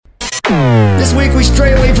This week we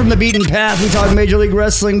stray away from the beaten path. We talk Major League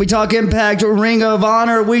Wrestling, we talk Impact, Ring of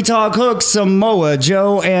Honor, we talk Hook, Samoa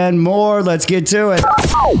Joe, and more. Let's get to it.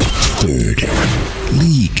 Third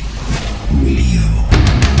League Radio.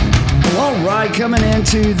 All right, coming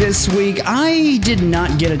into this week, I did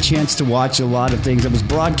not get a chance to watch a lot of things. I was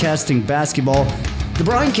broadcasting basketball, the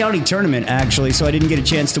Bryan County tournament, actually, so I didn't get a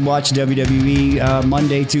chance to watch WWE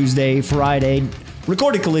Monday, Tuesday, Friday.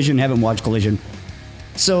 Recorded Collision, haven't watched Collision.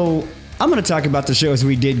 So I'm going to talk about the shows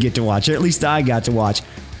we did get to watch, or at least I got to watch.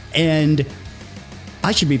 And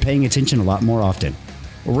I should be paying attention a lot more often.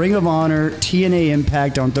 Ring of Honor, TNA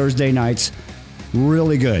Impact on Thursday nights.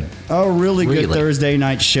 Really good. A really good Thursday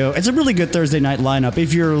night show. It's a really good Thursday night lineup.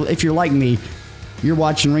 If you're like me, you're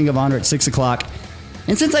watching Ring of Honor at 6 o'clock.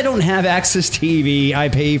 And since I don't have Access TV, I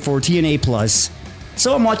pay for TNA Plus.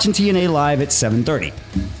 So I'm watching TNA Live at 7:30.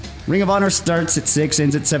 Ring of Honor starts at 6,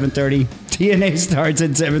 ends at 7:30. TNA starts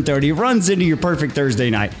at 7:30. Runs into your perfect Thursday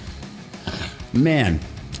night. Man,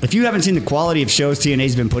 if you haven't seen the quality of shows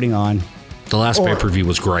TNA's been putting on, the last pay-per-view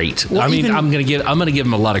was great. Well, I'm gonna give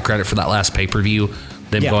them a lot of credit for that last pay-per-view.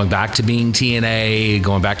 Them going back to being TNA,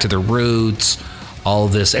 going back to their roots, all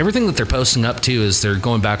of this. Everything that they're posting up to is they're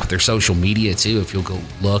going back with their social media too. If you'll go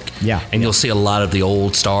look, you'll see a lot of the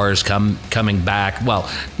old stars coming back. Well,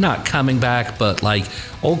 not coming back, but like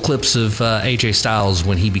old clips of AJ Styles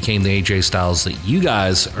when he became the AJ Styles that you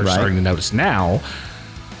guys are starting to notice now.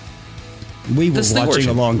 We were watching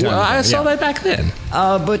a long time ago. I saw that back then.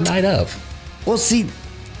 But night of. Well, see,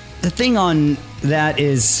 the thing on that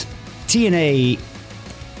is TNA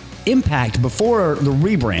Impact, before the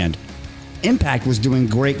rebrand, Impact was doing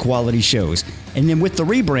great quality shows. And then with the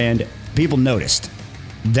rebrand, people noticed.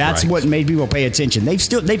 That's what made people pay attention.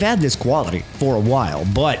 They've had this quality for a while,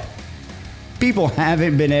 but people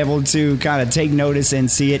haven't been able to kind of take notice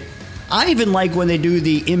and see it. I even like when they do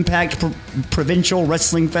the Impact Provincial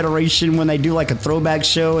Wrestling Federation, when they do like a throwback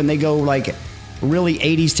show and they go like really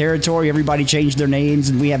 80s territory. Everybody changed their names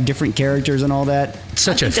and we have different characters and all that. It's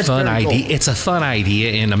such a fun idea. Cool. It's a fun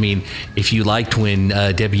idea. And I mean, if you liked when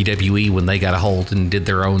WWE, when they got a hold and did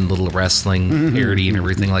their own little wrestling parody and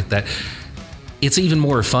everything like that, it's even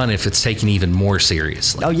more fun if it's taken even more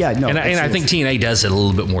seriously. Oh, yeah. No, and I think TNA does it a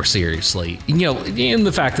little bit more seriously. You know, in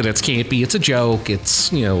the fact that it's campy, it's a joke,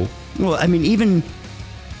 it's, you know. Well, I mean, even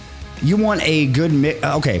you want a good mix.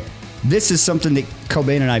 Okay, this is something that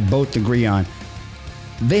Cobain and I both agree on.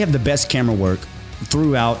 They have the best camera work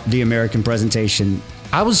throughout the American presentation.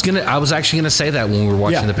 I was actually gonna say that when we were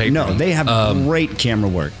watching the pay-per-view. No, they have great camera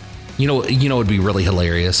work. You know, would be really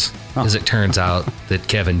hilarious is it turns out that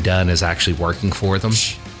Kevin Dunn is actually working for them.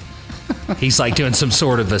 He's like doing some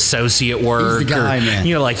sort of associate work. He's the guy, man.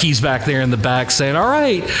 You know, like he's back there in the back saying, "All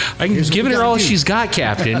right, I'm giving her all she's got,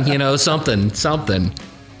 Captain." You know, something.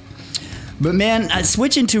 But man,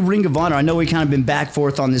 switching to Ring of Honor, I know we kind of been back and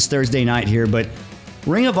forth on this Thursday night here, but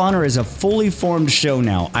Ring of Honor is a fully formed show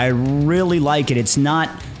now. I really like it. It's not...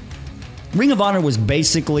 Ring of Honor was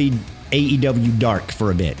basically AEW Dark for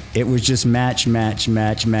a bit. It was just match.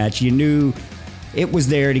 You knew it was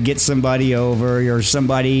there to get somebody over or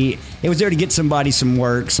somebody... It was there to get somebody some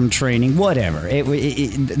work, some training, whatever.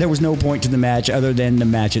 There was no point to the match other than the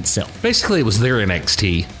match itself. Basically, it was their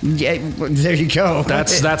NXT. Yeah, there you go.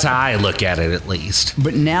 That's how I look at it, at least.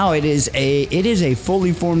 But now it is a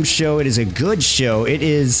fully formed show. It is a good show. It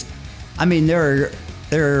is... I mean,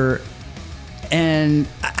 and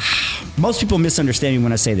most people misunderstand me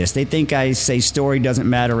when I say this. They think I say story doesn't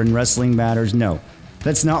matter and wrestling matters. No,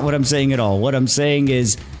 that's not what I'm saying at all. What I'm saying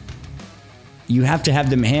is you have to have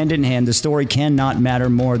them hand in hand. The story cannot matter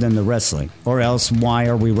more than the wrestling, or else why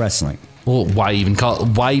are we wrestling? Well, why even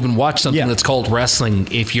watch something that's called wrestling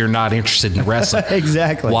if you're not interested in wrestling?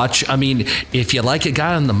 Exactly. I mean, if you like a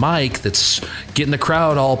guy on the mic that's getting the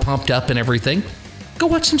crowd all pumped up and everything, go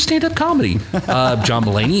watch some stand-up comedy. John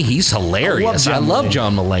Mulaney, he's hilarious. I love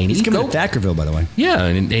John Mulaney. He's coming to Thackerville, by the way. Yeah,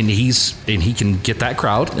 and he can get that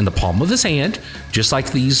crowd in the palm of his hand, just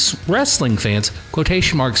like these wrestling fans.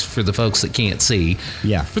 Quotation marks for the folks that can't see.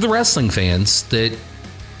 Yeah. For the wrestling fans that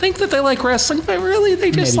think that they like wrestling, but really they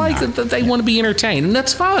just that they want to be entertained, and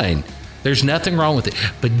that's fine. There's nothing wrong with it.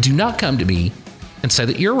 But do not come to me and say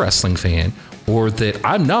that you're a wrestling fan or that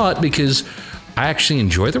I'm not, because I actually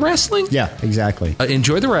enjoy the wrestling. Yeah, exactly.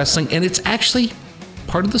 Enjoy the wrestling, and it's actually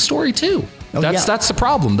part of the story too. That's the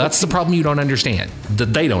problem. That's the problem you don't understand,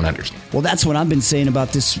 that they don't understand. Well, that's what I've been saying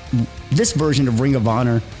about this version of Ring of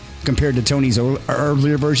Honor compared to Tony's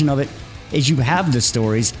earlier version of it, is you have the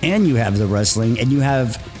stories and you have the wrestling and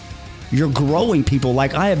you're growing people.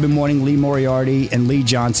 Like I have been wanting Lee Moriarty and Lee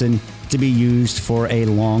Johnson to be used for a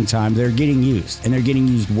long time. They're getting used, and they're getting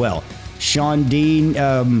used well. Sean Dean.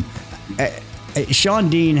 Sean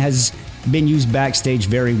Dean has been used backstage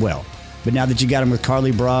very well. But now that you got him with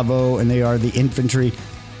Carly Bravo and they are the infantry,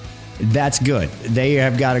 that's good. They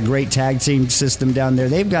have got a great tag team system down there.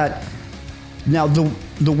 They've got... Now,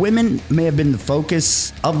 the women may have been the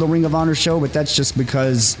focus of the Ring of Honor show, but that's just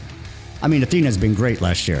because... I mean, Athena's been great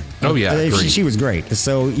last year. Oh, yeah. She was great.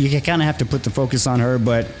 So you kind of have to put the focus on her,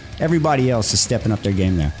 but everybody else is stepping up their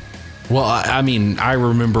game there. Well, I mean, I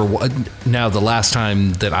remember now the last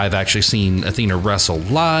time that I've actually seen Athena wrestle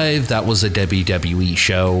live, that was a WWE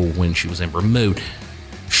show when she was in Bermuda.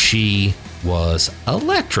 She was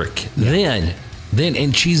electric then,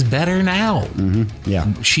 and she's better now. Mm-hmm.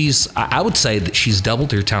 Yeah. I would say that she's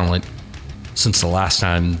doubled her talent since the last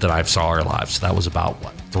time that I saw her live. So that was about,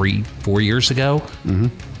 3-4 years ago? Mm-hmm.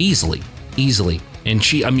 Easily. And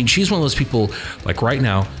she's one of those people, like right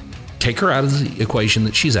now, take her out of the equation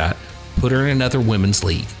that she's at, put her in another women's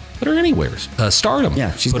league, put her anywhere. Stardom.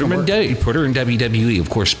 Yeah, she's put her in WWE. Of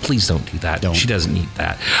course, please don't do that. Don't. She doesn't need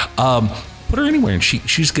that. Put her anywhere, and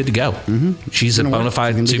she's good to go. Mm-hmm. She's a bona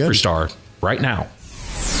fide superstar right now.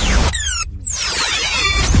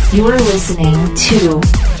 You're listening to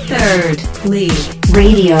Third League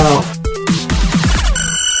Radio.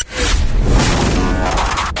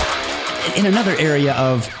 In another area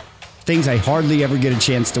of things I hardly ever get a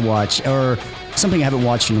chance to watch, or something I haven't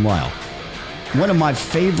watched in a while. One of my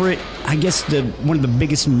favorite, I guess one of the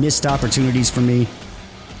biggest missed opportunities for me.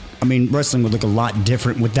 I mean, wrestling would look a lot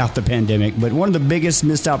different without the pandemic, but one of the biggest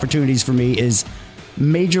missed opportunities for me is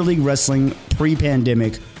Major League Wrestling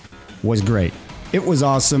pre-pandemic was great. It was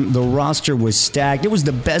awesome. The roster was stacked. It was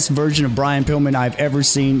the best version of Brian Pillman I've ever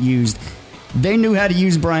seen used. They knew how to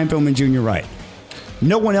use Brian Pillman Jr. right.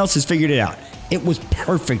 No one else has figured it out. It was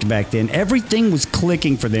perfect back then. Everything was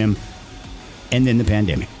clicking for them. And then the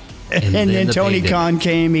pandemic. And then Tony Khan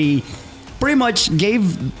came. He pretty much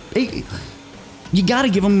gave... You got to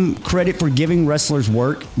give him credit for giving wrestlers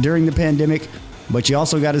work during the pandemic. But you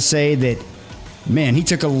also got to say that, man, he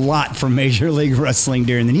took a lot from Major League Wrestling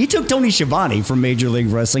during then. He took Tony Schiavone from Major League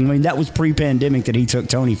Wrestling. I mean, that was pre-pandemic that he took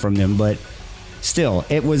Tony from them. But still,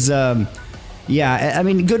 it was... yeah, I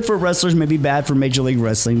mean, good for wrestlers, maybe bad for Major League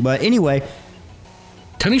Wrestling. But anyway...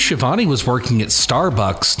 Tony Schiavone was working at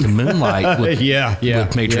Starbucks to moonlight with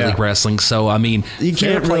Major League Wrestling. So, I mean, you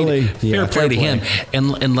can't fair play to him.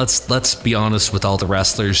 And let's be honest with all the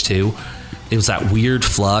wrestlers, too. It was that weird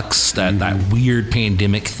flux, that weird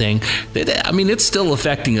pandemic thing. I mean, it's still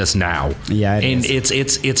affecting us now. Yeah, and it's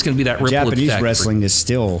going to be that ripple Japanese effect. wrestling is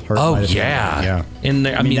still hurt. Oh, yeah. And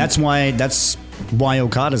I mean, that's why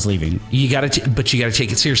Okada's leaving. But you got to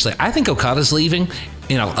take it seriously. I think Okada's leaving,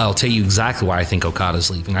 and I'll tell you exactly why I think Okada's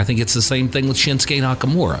leaving. I think it's the same thing with Shinsuke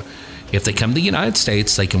Nakamura. If they come to the United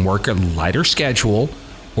States, they can work a lighter schedule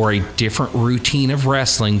or a different routine of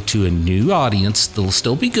wrestling to a new audience that'll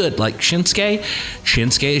still be good. Like Shinsuke is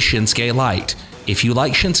Shinsuke light. If you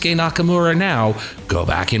like Shinsuke Nakamura now, go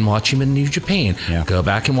back and watch him in New Japan. Yeah. Go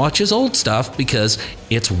back and watch his old stuff because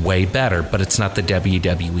it's way better, but it's not the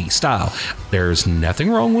WWE style. There's nothing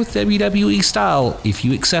wrong with WWE style if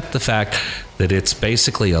you accept the fact that it's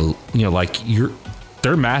basically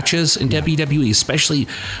their matches in WWE, especially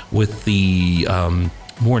with the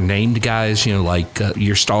more named guys, like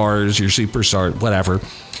your stars, your superstar, whatever.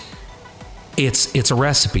 It's a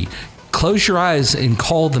recipe. Close your eyes and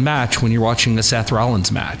call the match when you're watching a Seth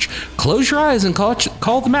Rollins match. Close your eyes and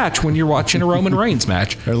call the match when you're watching a Roman Reigns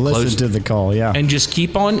match. Or listen to the call, yeah. And just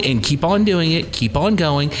keep on doing it, keep on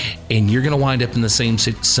going, and you're going to wind up in the same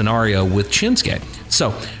scenario with Shinsuke.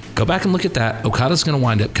 So go back and look at that. Okada's going to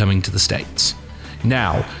wind up coming to the States.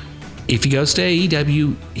 Now, if he goes to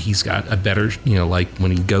AEW, he's got a better, like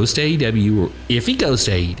when he goes to AEW, or if he goes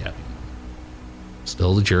to AEW,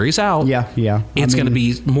 still the jury's out. Yeah. It's going to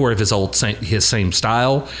be more of his same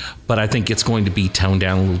style, but I think it's going to be toned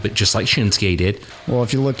down a little bit, just like Shinsuke did. Well,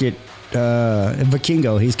 if you look at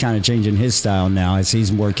Vikingo, he's kind of changing his style now as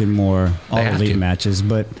he's working more all elite matches.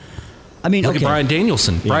 But I mean, look at Bryan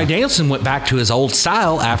Danielson. Yeah. Bryan Danielson went back to his old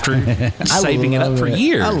style after saving it up for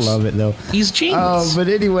years. I love it though. He's genius. But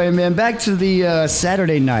anyway, man, back to the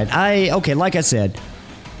Saturday night. Like I said,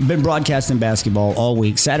 been broadcasting basketball all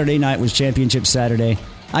week. Saturday night was Championship Saturday.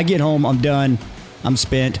 I get home, I'm done, I'm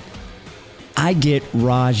spent. I get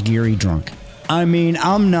Raj Giri drunk. I mean,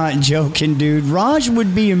 I'm not joking, dude. Raj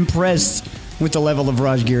would be impressed with the level of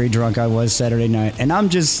Raj Giri drunk I was Saturday night. And I'm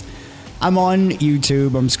on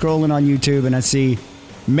YouTube, I'm scrolling on YouTube, and I see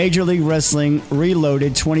Major League Wrestling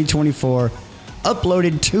Reloaded 2024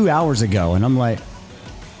 uploaded 2 hours ago. And I'm like,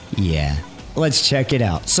 yeah, let's check it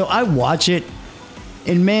out. So I watch it.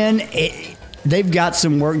 And man, they've got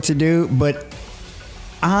some work to do, but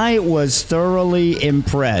I was thoroughly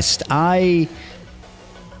impressed. I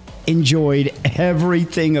enjoyed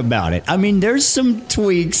everything about it. I mean, there's some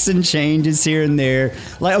tweaks and changes here and there.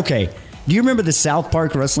 Like, okay, do you remember the South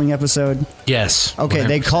Park wrestling episode? Yes. Okay,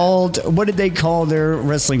 100%. what did they call their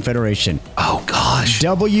wrestling federation? Oh, gosh.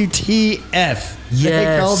 WTF. Yes.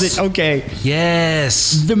 They called it, okay.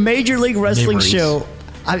 Yes. The Major League Wrestling Memories. show,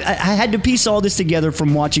 I had to piece all this together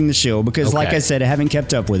from watching the show because, like Okay. I said, I haven't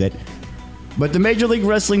kept up with it. But the Major League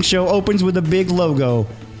Wrestling show opens with a big logo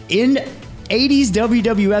in 80s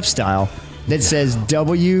WWF style that says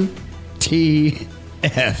WTF,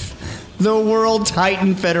 the World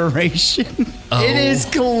Titan Federation. It is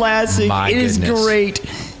classic. my It is goodness. great.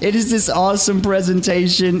 It is this awesome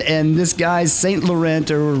presentation, and this guy, Saint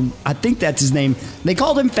Laurent, or I think that's his name. They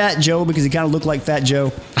called him Fat Joe because he kind of looked like Fat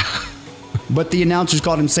Joe. But the announcers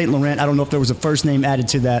called him Saint Laurent. I don't know if there was a first name added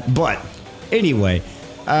to that. But anyway,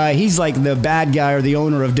 he's like the bad guy or the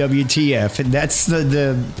owner of WTF. And that's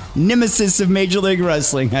the nemesis of Major League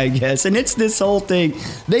Wrestling, I guess. And it's this whole thing.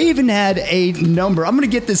 They even had a number. I'm going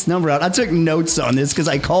to get this number out. I took notes on this because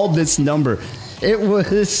I called this number. It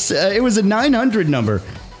was a 900 number.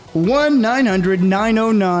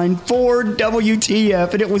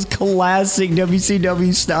 1-900-909-4-WTF, and it was classic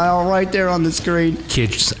WCW style right there on the screen.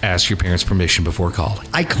 Kids, ask your parents' permission before calling.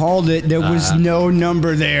 I called it. There was no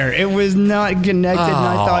number there. It was not connected, and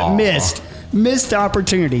I thought, missed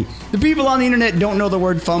opportunity. The people on the internet don't know the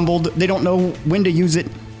word fumbled. They don't know when to use it.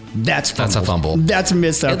 That's That's a fumble. That's a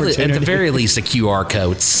missed opportunity. At the very least, a QR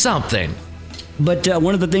code, something. But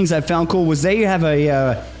one of the things I found cool was they have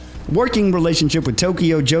a working relationship with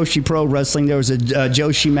Tokyo Joshi Pro Wrestling. There was a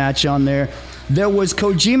Joshi match on there. There was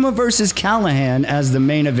Kojima versus Callahan as the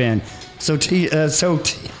main event. Satoshi,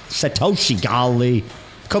 golly.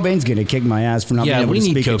 Cobain's going to kick my ass for not being able to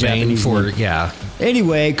speak a Japanese name.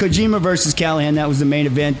 Anyway, Kojima versus Callahan, that was the main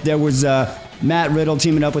event. There was Matt Riddle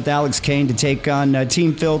teaming up with Alex Kane to take on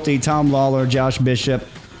Team Filthy, Tom Lawler, Josh Bishop.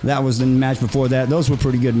 That was the match before that. Those were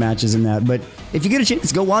pretty good matches in that. But if you get a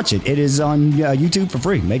chance, go watch it. It is on YouTube for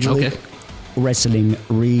free. Major League Wrestling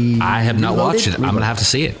I have not watched it. I'm going to have to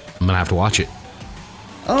see it. I'm going to have to watch it.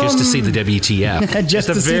 Just to see the WTF. Just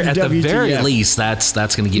to see the At WTF. the very least, that's going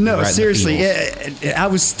to get me right No, seriously. in the feels. I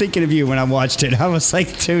was thinking of you when I watched it. I was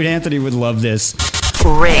like, dude, Anthony would love this.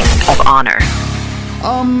 Ring of Honor.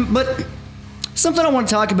 But something I want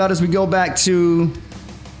to talk about as we go back to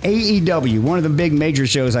AEW, one of the big major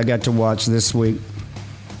shows I got to watch this week.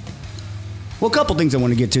 Well, a couple things I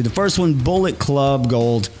want to get to. The first one, Bullet Club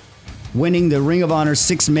Gold, winning the Ring of Honor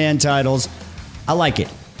 6-man titles. I like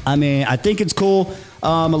it. I mean, I think it's cool.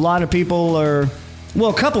 A lot of people are, well,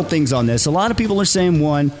 a couple things on this. A lot of people are saying,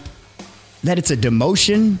 one, that it's a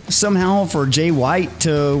demotion somehow for Jay White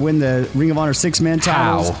to win the Ring of Honor 6-man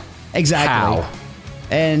titles. How? Exactly. How?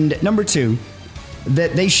 And number two,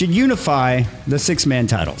 that they should unify the 6-man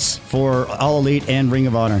titles for All Elite and Ring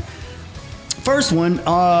of Honor. First one,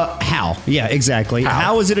 how? Yeah, exactly.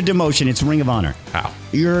 How is it a demotion? It's Ring of Honor. How?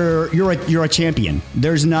 You're a champion.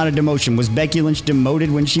 There's not a demotion. Was Becky Lynch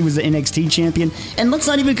demoted when she was the NXT champion? And let's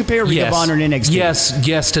not even compare Ring of Honor and NXT.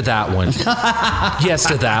 Yes to that one. Yes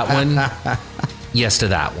to that one. Yes to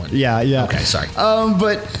that one. Yeah. Okay, sorry.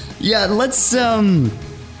 But yeah, let's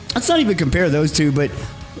not even compare those two. But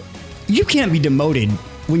you can't be demoted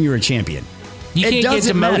when you're a champion. You can't get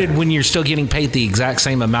demoted when you're still getting paid the exact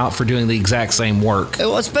same amount for doing the exact same work.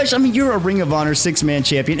 Well, especially, I mean, you're a Ring of Honor 6-man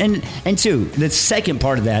champion. And two, the second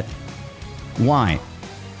part of that, why?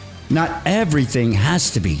 Not everything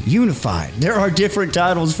has to be unified. There are different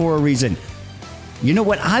titles for a reason. You know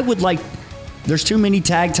what? I would like, there's too many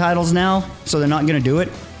tag titles now, so they're not going to do it.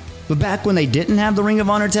 But back when they didn't have the Ring of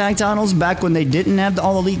Honor tag titles, back when they didn't have the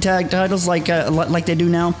All Elite tag titles like they do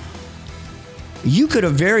now, you could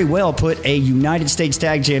have very well put a United States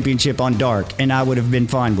Tag Championship on Dark, and I would have been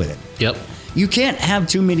fine with it. Yep. You can't have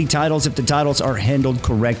too many titles if the titles are handled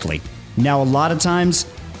correctly. Now, a lot of times,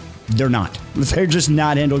 they're not. They're just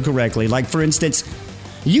not handled correctly. Like, for instance,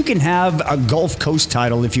 you can have a Gulf Coast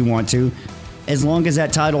title if you want to, as long as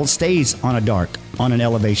that title stays on a Dark, on an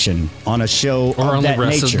Elevation, on a show or of on that the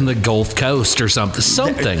rest nature. of the Gulf Coast or something.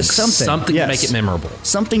 Something yes. to make it memorable.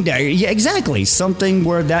 Something, yeah, exactly. Something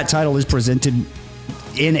where that title is presented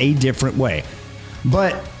in a different way.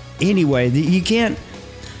 But anyway, you can't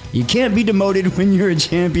be demoted when you're a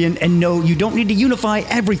champion, and no, you don't need to unify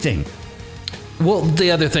everything. Well,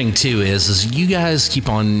 the other thing too is you guys keep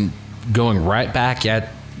on going right back at,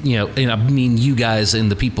 and I mean you guys and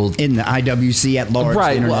the people in the IWC at large.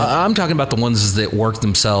 Right. Well, I'm talking about the ones that work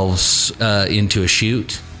themselves into a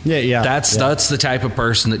shoot. Yeah. That's the type of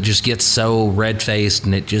person that just gets so red-faced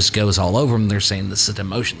and it just goes all over them. They're saying this is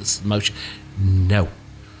emotion, this is emotion. No.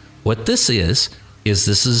 What this is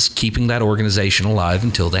this is keeping that organization alive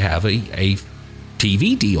until they have a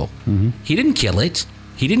TV deal. Mm-hmm. He didn't kill it.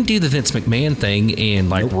 He didn't do the Vince McMahon thing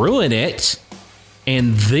and ruin it.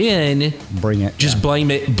 And then bring it,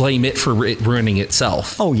 blame it for it ruining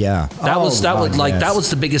itself. Oh yeah, that was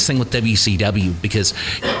the biggest thing with WCW, because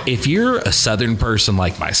if you're a Southern person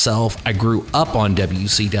like myself, I grew up on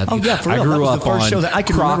WCW. Oh yeah, for real. I grew up on show that I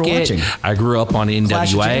can remember watching. I grew up on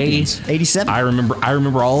NWA, 87. I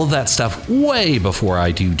remember all of that stuff way before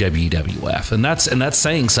I do WWF, and that's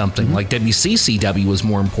saying something. Mm-hmm. Like WCCW was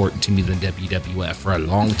more important to me than WWF for a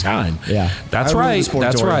long time. Yeah, that's right.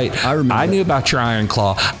 That's right. I knew about your Iron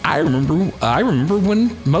Claw. I remember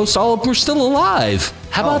when most all of them were still alive.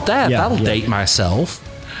 How about that? Yeah, That'll date myself.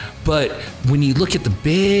 But when you look at the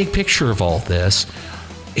big picture of all this,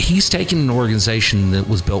 he's taken an organization that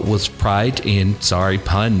was built with pride and, sorry,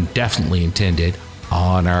 pun definitely intended,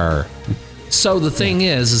 honor. So the thing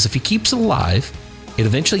is if he keeps it alive, it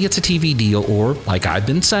eventually gets a TV deal, or, like I've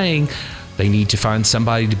been saying, they need to find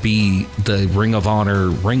somebody to be the Ring of Honor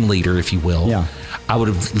ringleader, if you will. Yeah. I would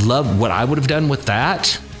have loved what I would have done with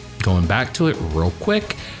that, going back to it real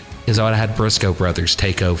quick, is I would have had Briscoe Brothers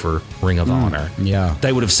take over Ring of Honor. Yeah.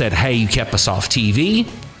 They would have said, hey, you kept us off TV.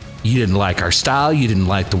 You didn't like our style. You didn't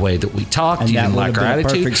like the way that we talked. You didn't like our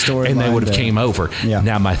attitude. And they would have came over. Yeah.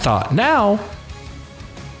 Now, my thought now,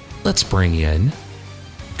 let's bring in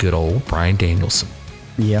good old Bryan Danielson.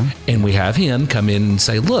 Yeah. And we have him come in and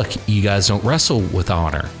say, look, you guys don't wrestle with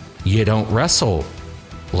honor. You don't wrestle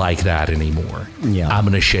like that anymore. Yeah. I'm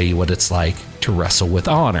going to show you what it's like to wrestle with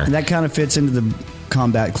honor. And that kind of fits into the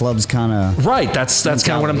Combat Club's kind of... Right. That's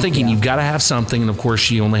kind of what I'm thinking. Yeah. You've got to have something. And, of course,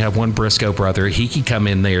 you only have one Briscoe brother. He could come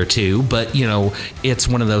in there, too. But, you know, it's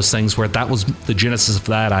one of those things where that was the genesis of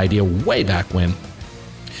that idea way back when.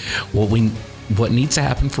 What needs to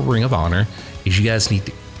happen for Ring of Honor is you guys need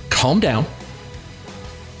to calm down.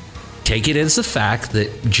 Take it as the fact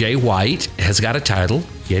that Jay White has got a title.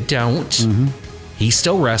 You don't. Mm-hmm. He's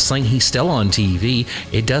still wrestling. He's still on TV.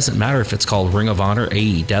 It doesn't matter if it's called Ring of Honor,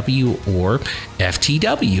 AEW, or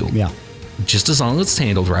FTW. Yeah. Just as long as it's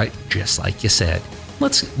handled right, just like you said.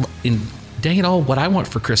 Dang it all, what I want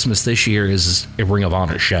for Christmas this year is a Ring of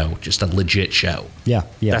Honor show. Just a legit show. Yeah.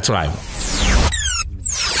 That's what I want.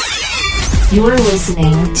 You're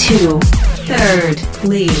listening to Third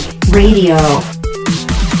League Radio.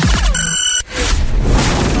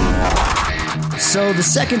 So the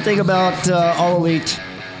second thing about All Elite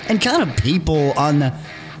and kind of people on the...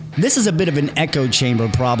 This is a bit of an echo chamber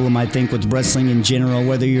problem, I think, with wrestling in general.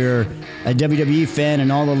 Whether you're a WWE fan,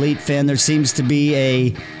 an All Elite fan, there seems to be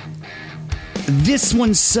a... This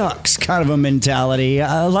one sucks kind of a mentality.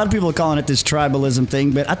 A lot of people are calling it this tribalism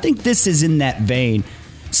thing, but I think this is in that vein.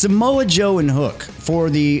 Samoa Joe and Hook for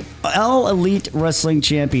the All Elite Wrestling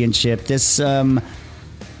Championship. This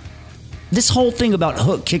whole thing about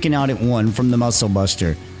Hook kicking out at one from the Muscle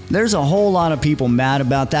Buster. There's a whole lot of people mad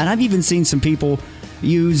about that. I've even seen some people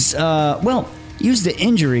use the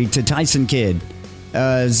injury to Tyson Kidd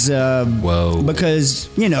as because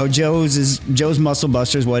Joe's Muscle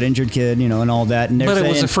Buster is what injured Kidd, and all that. And but it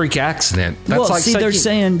was a freak accident. That's they're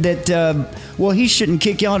saying that he shouldn't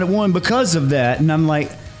kick out at one because of that, and I'm like,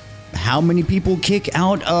 how many people kick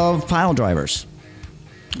out of pile drivers?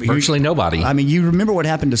 Virtually nobody. I mean, you remember what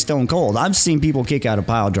happened to Stone Cold. I've seen people kick out of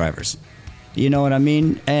pile drivers. You know what I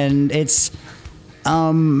mean? And it's...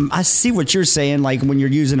 I see what you're saying, like when you're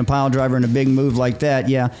using a pile driver in a big move like that.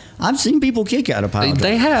 Yeah, I've seen people kick out of pile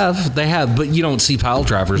drivers. They have, but you don't see pile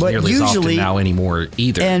drivers nearly as often now anymore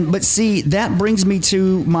either. But see, that brings me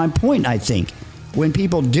to my point, I think. When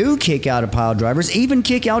people do kick out of pile drivers, even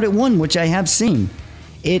kick out at one, which I have seen,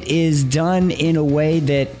 it is done in a way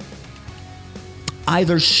that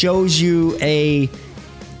either shows you a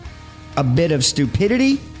bit of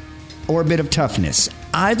stupidity or a bit of toughness.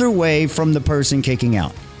 Either way from the person kicking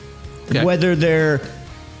out. Okay. Whether they're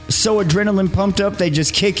so adrenaline pumped up they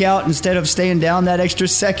just kick out instead of staying down that extra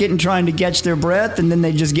second and trying to catch their breath, and then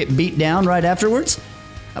they just get beat down right afterwards.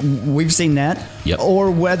 We've seen that. Yep.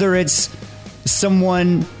 Or whether it's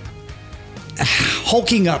someone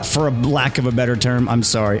hulking up, for a lack of a better term. I'm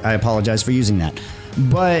sorry. I apologize for using that.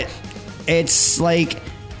 But it's like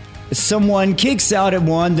someone kicks out at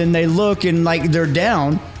one, then they look and like they're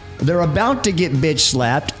down. They're about to get bitch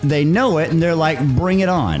slapped. They know it, and they're like, bring it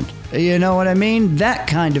on. You know what I mean? That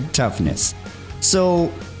kind of toughness.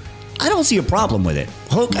 So I don't see a problem with it.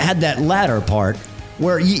 Hook had that latter part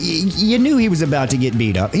where you knew he was about to get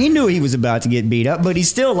beat up. He knew he was about to get beat up, but he's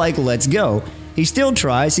still like, let's go. He still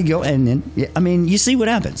tries. He go and then I mean, you see what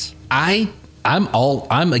happens. I'm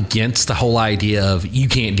against the whole idea of you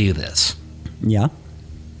can't do this. Yeah.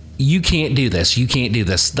 You can't do this. You can't do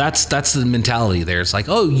this. That's the mentality there. It's like,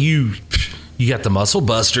 oh, you got the muscle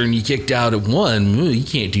buster and you kicked out at one. You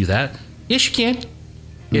can't do that. Yes, you can.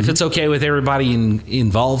 Mm-hmm. If it's okay with everybody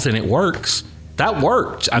involved and it works, that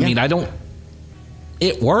worked. I mean,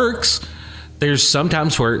 it works. There's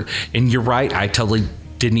sometimes where, and you're right, I totally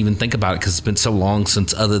didn't even think about it because it's been so long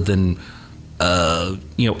since other than,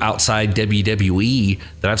 outside WWE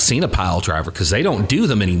that I've seen a pile driver because they don't do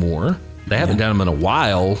them anymore. They haven't done them in a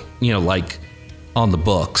while, like on the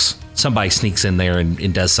books. Somebody sneaks in there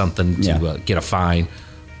and does something to get a fine.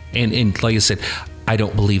 And like I said, I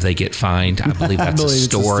don't believe they get fined. I believe that's a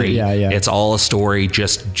story. It's all a story,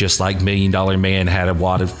 just like $1 Million Man had a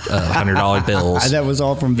wad of $100 bills. That was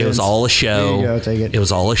all from Vince. It was all a show. There you go, take it. It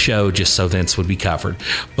was all a show just so Vince would be covered.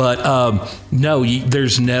 But no,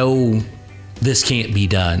 there's no, this can't be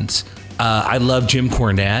done. I love Jim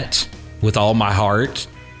Cornette with all my heart.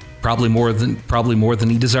 Probably more than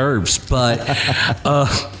he deserves, but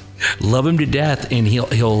love him to death, and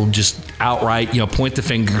he'll just outright point the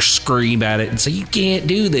finger, scream at it, and say, "You can't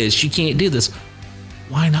do this. You can't do this."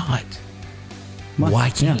 Why not?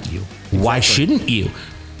 Why can't you? Exactly. Why shouldn't you?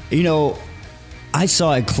 I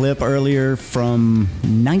saw a clip earlier from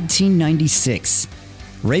 1996,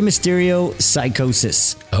 Rey Mysterio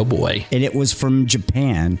Psychosis. Oh boy! And it was from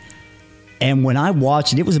Japan, and when I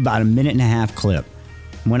watched it, it was about a 1.5-minute clip.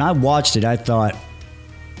 When I watched it, I thought,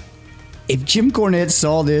 if Jim Cornette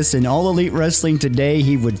saw this in All Elite Wrestling today,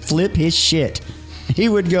 he would flip his shit. He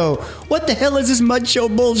would go, what the hell is this mud show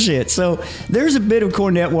bullshit? So there's a bit of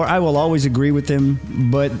Cornette where I will always agree with him.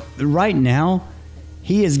 But right now,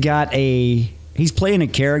 he's playing a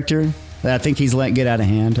character that I think he's letting get out of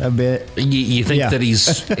hand a bit. You think that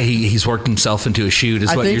he's worked himself into a shoot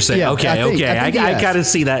is what you're saying? Yeah, okay. I kind of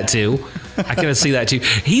see that too.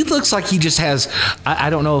 He looks like he just has, I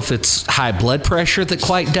don't know if it's high blood pressure that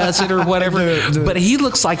quite does it or whatever, but he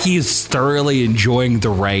looks like he's thoroughly enjoying the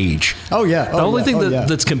rage. Oh, yeah. The only thing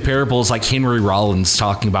that's comparable is like Henry Rollins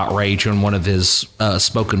talking about rage on one of his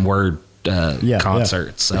spoken word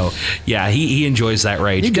concerts. So, he enjoys that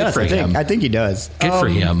rage. Good for him. I think he does. Good for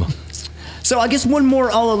him. So I guess one more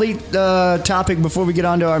All Elite topic before we get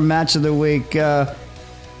on to our match of the week.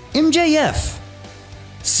 MJF.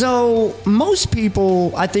 So most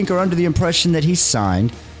people, I think, are under the impression that he's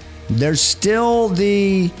signed. There's still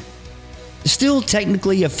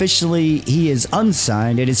technically, officially, he is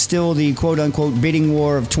unsigned. It is still the quote-unquote bidding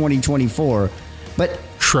war of 2024. But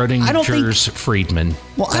Schrodinger's Friedman.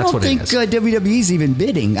 Well, I don't think WWE's even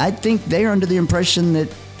bidding. I think they're under the impression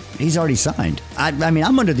that he's already signed. I mean,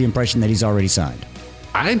 I'm under the impression that he's already signed.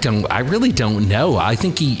 I really don't know. I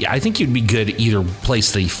think he'd be good either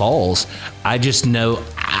place that he falls. I just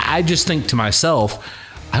think to myself,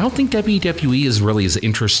 I don't think WWE is really as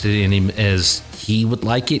interested in him as he would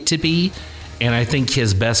like it to be. And I think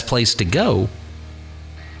his best place to go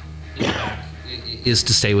is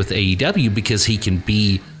to stay with AEW because he can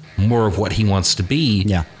be more of what he wants to be.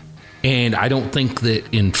 Yeah. And I don't think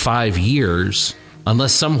that in 5 years,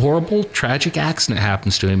 unless some horrible, tragic accident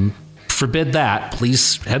happens to him, forbid that,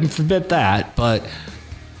 please, heaven forbid that, but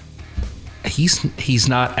he's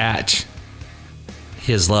not at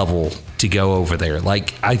his level to go over there.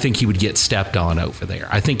 Like, I think he would get stepped on over there.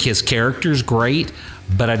 I think his character's great,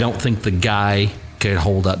 but I don't think the guy could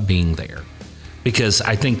hold up being there. Because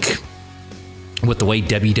I think with the way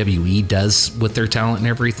WWE does with their talent and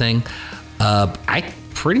everything, I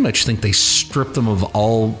pretty much think they strip them of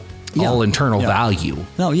all internal value.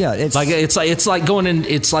 No, it's like going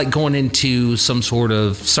into some sort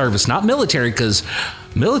of service, not military, because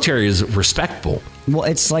military is respectable. Well,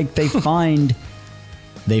 it's like they find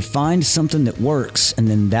something that works, and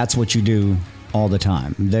then that's what you do all the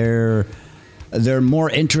time. They're more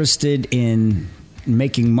interested in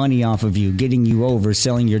making money off of you, getting you over,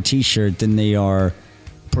 selling your T-shirt, than they are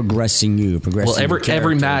progressing you. Well,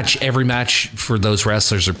 every match for those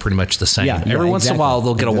wrestlers are pretty much the same. Every once in a while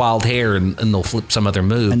they'll get a wild hair and they'll flip some other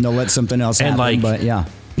move, and they'll let something else happen.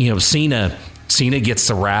 Cena gets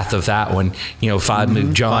the wrath of that one.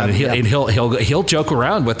 5-move John, and he'll joke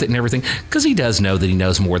around with it and everything because he does know that he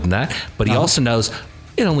knows more than that, but he also knows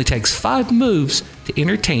it only takes 5 moves to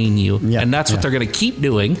entertain you, and that's what they're going to keep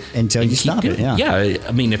doing until you stop it.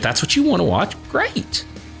 I mean, if that's what you want to watch, great.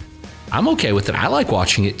 I'm okay with it. I like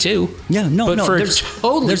watching it too. There's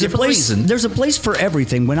a place for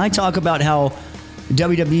everything. When I talk about how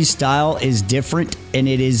WWE's style is different, and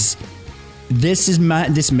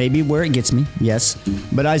this may be where it gets me, yes,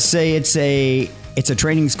 but I say it's a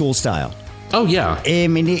training school style. Oh, yeah. I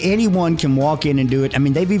mean, anyone can walk in and do it. I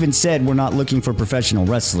mean, they've even said we're not looking for professional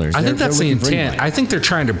wrestlers. I think that's the looking for intent. anybody. I think they're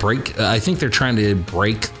trying to break. I think they're trying to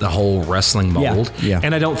break the whole wrestling mold. Yeah.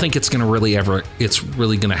 And I don't think it's going to really ever. It's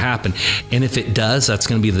really going to happen. And if it does, that's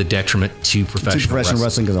going to be the detriment to professional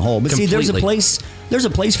wrestling as a whole. But see, there's a place. There's a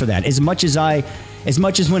place for that. As much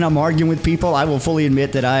as when I'm arguing with people, I will fully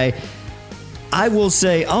admit that I will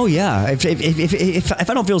say, oh yeah, if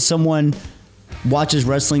I don't feel someone watches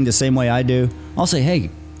wrestling the same way I do, I'll say, hey,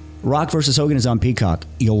 Rock versus Hogan is on Peacock.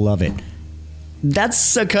 You'll love it.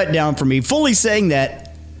 That's a cut down for me. Fully saying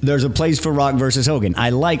that there's a place for Rock versus Hogan. I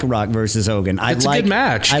like Rock versus Hogan. It's a good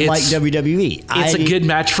match. I like WWE. It's a good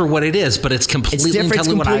match for what it is, but it's completely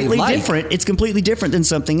different. It's completely different than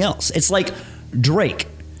something else. It's like Drake.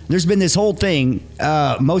 There's been this whole thing,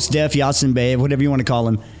 Mos Def, Yasin Bey, whatever you want to call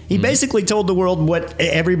him. He basically told the world what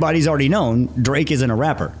everybody's already known. Drake isn't a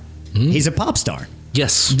rapper. He's a pop star.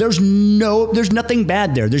 Yes. There's nothing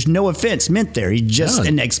bad there. There's no offense meant there. He's just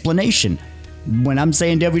an explanation. When I'm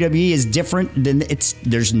saying WWE is different, then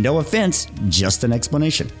there's no offense, just an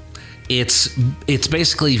explanation. It's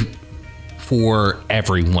basically for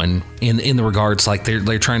everyone in the regards, like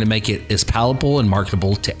they're trying to make it as palatable and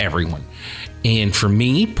marketable to everyone. And for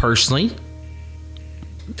me personally,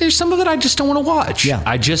 there's some of it I just don't want to watch. Yeah.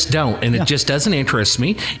 I just don't. And it just doesn't interest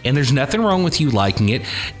me. And there's nothing wrong with you liking it.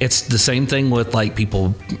 It's the same thing with like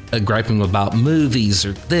people griping about movies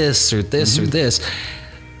or this or this or this.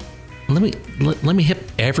 Let me hit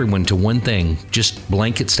everyone to one thing, just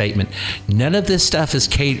blanket statement. None of this stuff is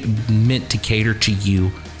meant to cater to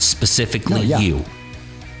you, specifically you.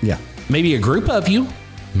 Yeah. Maybe a group of you,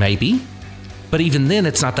 maybe. But even then,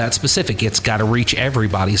 it's not that specific. It's got to reach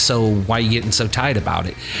everybody. So why are you getting so tight about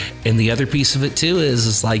it? And the other piece of it, too,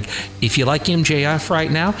 is like, if you like MJF right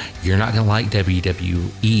now, you're not going to like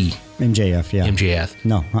WWE. MJF, yeah. MJF.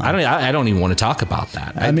 No. I don't even want to talk about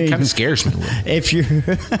that. It kind of scares me a little.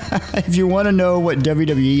 If you want to know what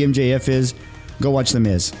WWE MJF is, go watch The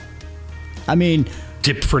Miz. I mean...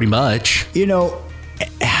 Pretty much. You know...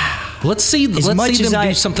 Let's see them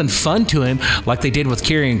do something fun to him, like they did with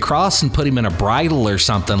Karrion Kross, and put him in a bridle or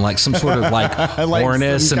something, like some sort of like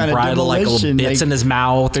harness and bridle, like little bits in his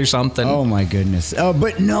mouth or something. Oh my goodness!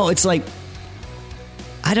 But no, it's like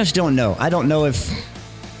I just don't know. I don't know if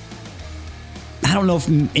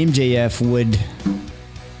MJF would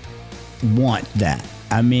want that.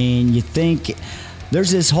 I mean, you think there's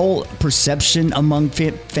this whole perception among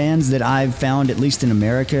fans that I've found, at least in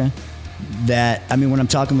America. That, I mean, when I'm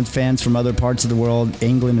talking with fans from other parts of the world,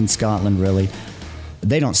 England and Scotland, really,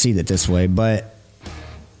 they don't see it this way. But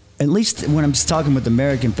at least when I'm talking with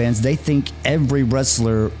American fans, they think every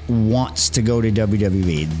wrestler wants to go to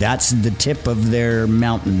WWE. That's the tip of their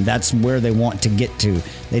mountain. That's where they want to get to.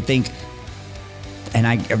 They think,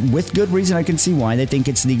 and with good reason, I can see why. They think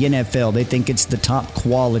it's the NFL. They think it's the top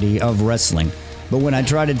quality of wrestling. But when I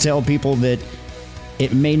try to tell people that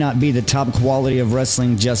it may not be the top quality of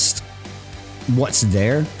wrestling, just what's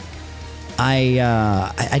there,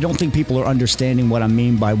 I don't think people are understanding what I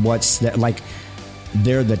mean by what's that. Like,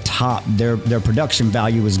 they're the top. Their production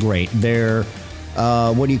value is great. Their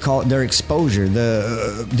what do you call it? Their exposure,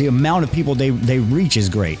 the amount of people they reach is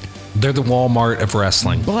great. They're the Walmart of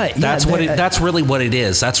wrestling. But that's really what it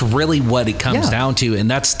is. That's really what it comes down to. And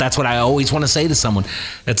that's what I always want to say to someone.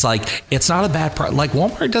 It's like, it's not a bad product. Like,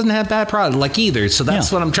 Walmart doesn't have bad product like either. So that's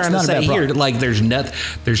what I'm trying to say here. Like, there's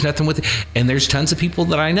nothing with it. And there's tons of people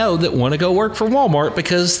that I know that want to go work for Walmart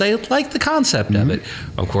because they like the concept of it.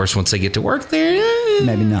 Of course, once they get to work there,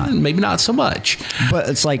 maybe not so much. But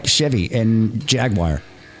it's like Chevy and Jaguar.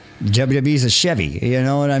 WWE is a Chevy, you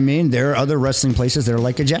know what I mean? There are other wrestling places that are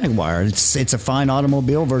like a Jaguar. It's a fine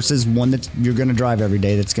automobile versus one that you're going to drive every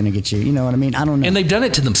day that's going to get you, you know what I mean? I don't know. And they've done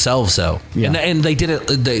it to themselves, though. Yeah. And they did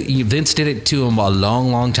it, Vince did it to them a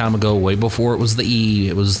long, long time ago, way before it was the E,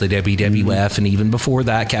 it was the WWF, and even before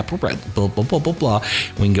that, Capital Blah, blah, blah, blah, blah.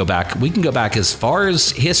 We can go back as far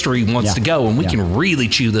as history wants to go, and we can really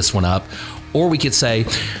chew this one up. Or we could say,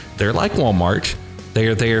 they're like Walmart. They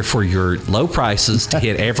are there for your low prices to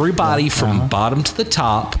hit everybody from bottom to the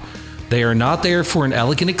top. They are not there for an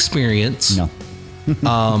elegant experience. No.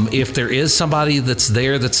 If there is somebody that's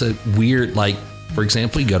there that's a weird, like, for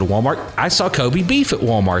example, you go to Walmart. I saw Kobe beef at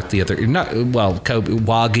Walmart the other, Kobe,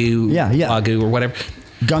 Wagyu, Wagyu or whatever.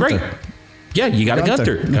 Gunther. Great. Yeah, you got a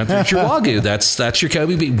Gunther. Gunther's your Wagyu. That's your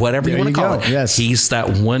Kobe beef, whatever you want to call it. Yes. He's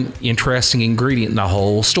that one interesting ingredient in the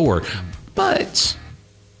whole store. But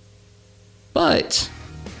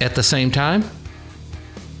at the same time,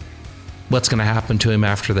 what's going to happen to him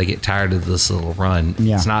after they get tired of this little run?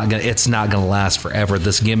 Yeah. It's not going to last forever.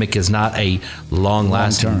 This gimmick is not a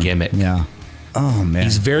long-lasting gimmick. Yeah. Oh, man.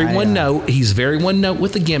 He's very one note. He's very one note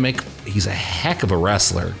with the gimmick. He's a heck of a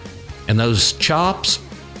wrestler. And those chops,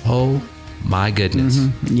 oh my goodness.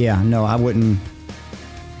 Mm-hmm. Yeah, no, I wouldn't.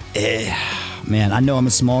 Man, I know I'm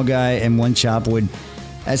a small guy, and one chop would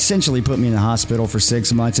essentially put me in the hospital for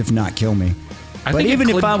 6 months, if not kill me. But even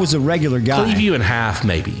if I was a regular guy. Cleave you in half,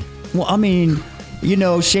 maybe. Well, I mean, you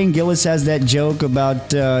know, Shane Gillis has that joke about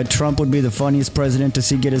Trump would be the funniest president to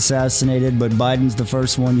see get assassinated, but Biden's the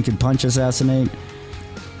first one you could punch assassinate.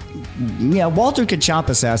 Yeah, Walter could chop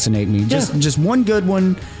assassinate me. Just one good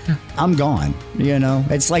one, I'm gone. You know,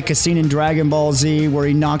 it's like a scene in Dragon Ball Z where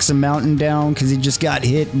he knocks a mountain down because he just got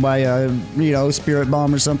hit by a spirit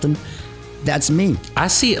bomb or something. That's me. I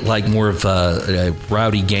see it like more of a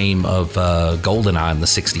rowdy game of GoldenEye in the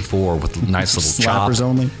 64 with nice little chop. Slappers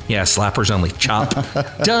only? Yeah, slappers only. Chop.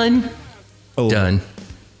 Done. Oh. Done.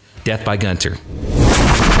 Death by Gunter.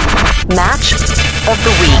 Match of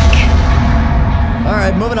the week. All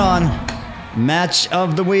right, moving on. Match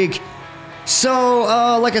of the week.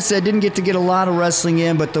 So, like I said, didn't get to get a lot of wrestling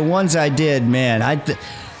in, but the ones I did, man, I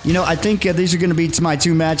think these are going to be my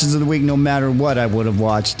 2 matches of the week no matter what I would have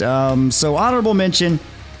watched. So honorable mention,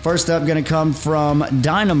 first up, going to come from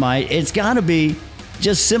Dynamite. It's got to be,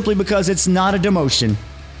 just simply because it's not a demotion,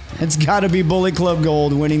 it's got to be Bullet Club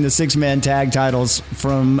Gold winning the 6-man tag titles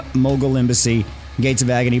from Mogul Embassy, Gates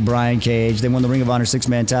of Agony, Brian Cage. They won the Ring of Honor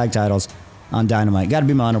 6-man tag titles on Dynamite. Got to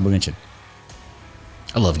be my honorable mention.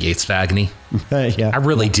 I love Gates of Agony. Yeah. I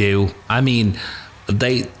really do. I mean,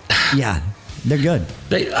 Yeah. They're good.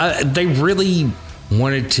 They really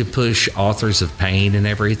wanted to push Authors of Pain and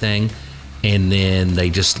everything, and then they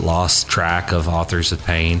just lost track of Authors of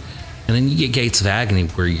Pain. And then you get Gates of Agony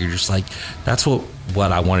where you're just like, that's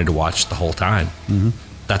what I wanted to watch the whole time. Mm-hmm.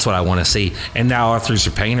 That's what I want to see. And now Authors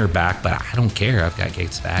of Pain are back, but I don't care. I've got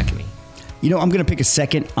Gates of Agony. You know, I'm going to pick a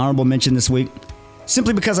second honorable mention this week,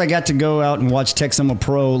 simply because I got to go out and watch Texoma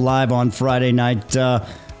Pro live on Friday night.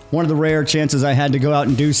 One of the rare chances I had to go out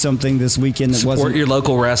and do something this weekend that wasn't... Support your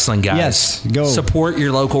local wrestling, guys. Yes, go. Support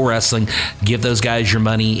your local wrestling. Give those guys your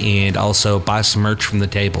money, and also buy some merch from the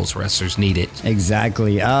tables. Wrestlers need it.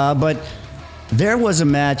 Exactly. But there was a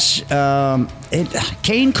match.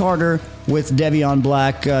 Kane Carter with Devion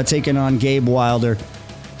Black taking on Gabe Wilder.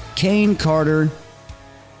 Kane Carter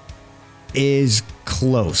is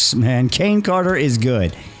close, man. Kane Carter is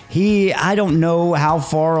good. I don't know how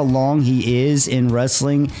far along he is in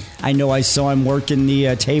wrestling. I know I saw him working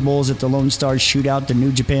the tables at the Lone Star Shootout, the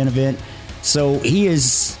New Japan event. So he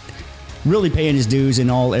is really paying his dues in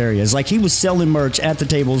all areas. Like, he was selling merch at the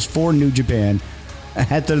tables for New Japan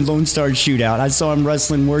at the Lone Star Shootout. I saw him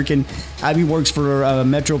wrestling, working. He works for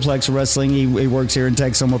Metroplex Wrestling. He works here in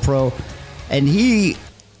Texoma Pro. And he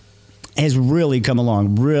has really come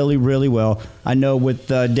along really, really well. I know with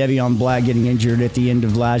Devion Black getting injured at the end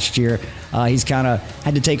of last year, he's kind of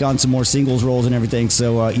had to take on some more singles roles and everything.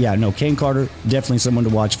 So, Kane Carter, definitely someone to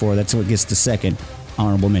watch for. That's what gets the second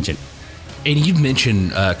honorable mention. And you've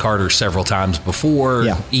mentioned Carter several times before,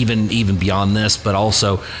 even beyond this, but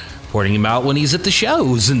also pointing him out when he's at the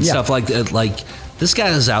shows and stuff like that. Like, this guy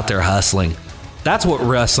is out there hustling. That's what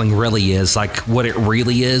wrestling really is, like what it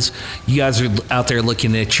really is. You guys are out there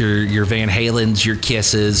looking at your Van Halens, your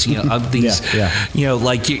Kisses, these,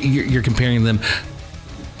 like you're comparing them.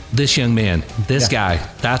 This young man, this guy,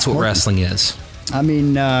 that's what wrestling is. I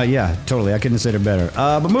mean, totally. I couldn't have said it better.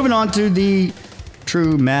 But moving on to the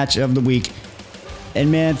true match of the week.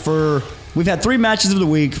 And man, we've had 3 matches of the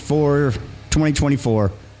week for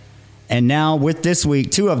 2024. And now with this week,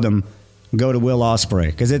 2 of them go to Will Ospreay,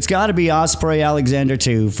 because it's got to be Ospreay Alexander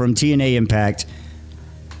 2 from TNA Impact.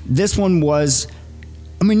 This one was,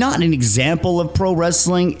 not an example of pro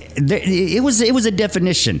wrestling. It was a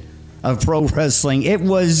definition of pro wrestling. It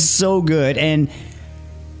was so good. And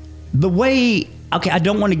the way, I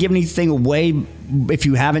don't want to give anything away if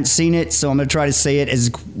you haven't seen it, so I'm going to try to say it as,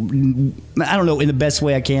 in the best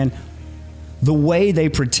way I can. The way they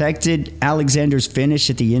protected Alexander's finish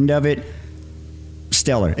at the end of it,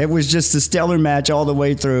 stellar. It was just a stellar match all the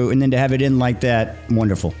way through, and then to have it end like that,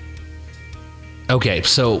 wonderful. Okay,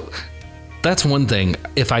 so that's one thing.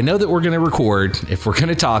 If I know that we're going to record, if we're going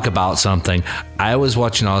to talk about something, I always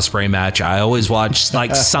watch an Ospreay match. I always watch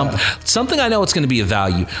like something I know it's going to be of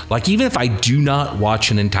value. Like, even if I do not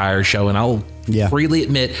watch an entire show, and I'll freely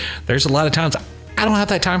admit, there's a lot of times I don't have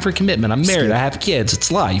that time for commitment. I'm married. I have kids.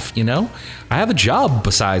 It's life, I have a job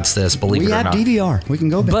besides this, believe it or not. We have DVR. We can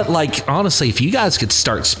go back. But, like, honestly, if you guys could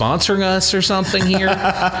start sponsoring us or something here,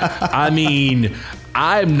 I'm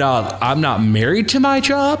not married to my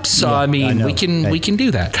job, so we can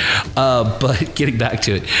do that. But getting back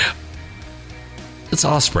to it, It's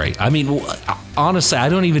Ospreay. I mean, honestly, I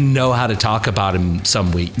don't even know how to talk about him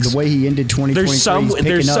some weeks. The way he ended 2023.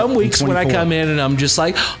 There's some weeks when I come in and I'm just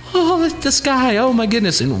like, oh, this guy, oh my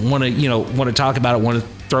goodness, and want to talk about it, want to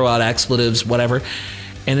throw out expletives, whatever.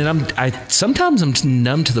 And then sometimes I'm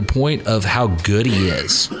numb to the point of how good he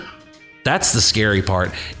is. That's the scary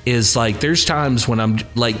part. Is like there's times when I'm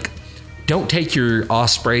like, don't take your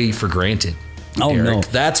Ospreay for granted. Oh, Eric. no.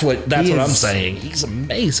 That's what I'm saying. He's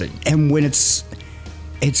amazing. And when it's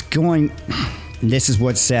going, this is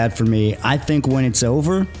what's sad for me. I think when it's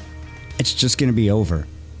over, it's just going to be over.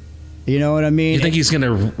 You know what I mean? You think he's going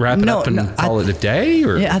to wrap it up and call it a day?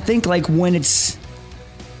 Or? Yeah, I think like when it's,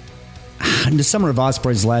 the summer of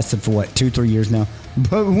Ospreay's lasted for what, 2-3 years now?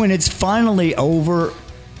 But when it's finally over,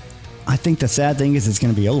 I think the sad thing is it's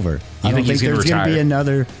going to be over. I don't think there's going to be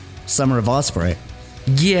another summer of Ospreay.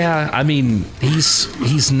 Yeah, I mean,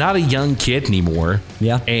 he's not a young kid anymore.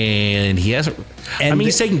 Yeah. And he hasn't...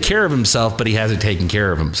 he's taking care of himself, but he hasn't taken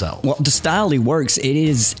care of himself. Well, the style he works, it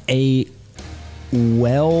is a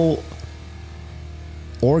well-organized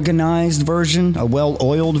version, a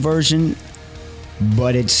well-oiled version,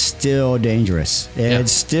 but it's still dangerous.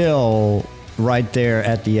 It's still right there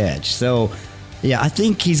at the edge. So... yeah, I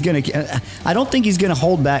think he's going to... I don't think he's going to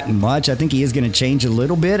hold back much. I think he is going to change a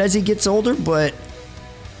little bit as he gets older, but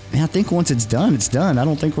I think once it's done, it's done. I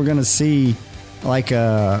don't think we're going to see like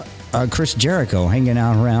Chris Jericho hanging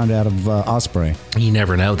around out of Ospreay. You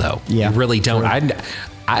never know, though. Yeah, you really don't. True.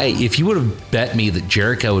 If you would have bet me that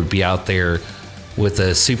Jericho would be out there with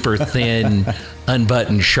a super thin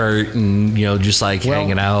unbuttoned shirt and just like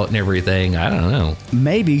hanging out and everything, I don't know.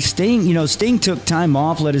 Maybe Sting took time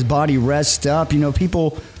off, let his body rest up.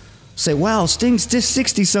 People say, wow, Sting's just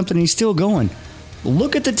 60 something, he's still going.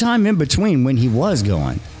 Look at the time in between when he was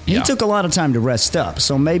going. He took a lot of time to rest up.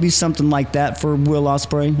 So maybe something like that for Will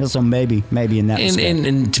Ospreay. So maybe in that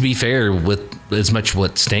and to be fair, with as much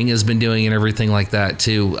what Sting has been doing and everything like that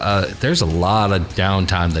too, there's a lot of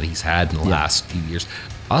downtime that he's had in the last few years.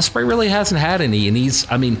 Ospreay really hasn't had any, and he's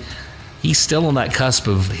still on that cusp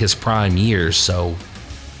of his prime years, so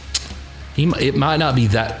it might not be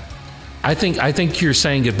that. I think you're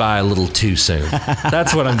saying goodbye a little too soon.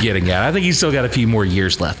 That's what I'm getting at. I think he's still got a few more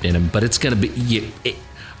years left in him, but it's going to be.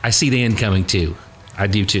 I see the end coming too. I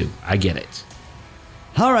do too. I get it.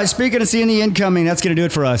 All right, speaking of seeing the end coming, that's going to do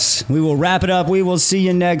it for us. We will wrap it up. We will see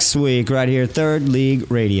you next week right here, Third League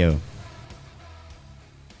Radio.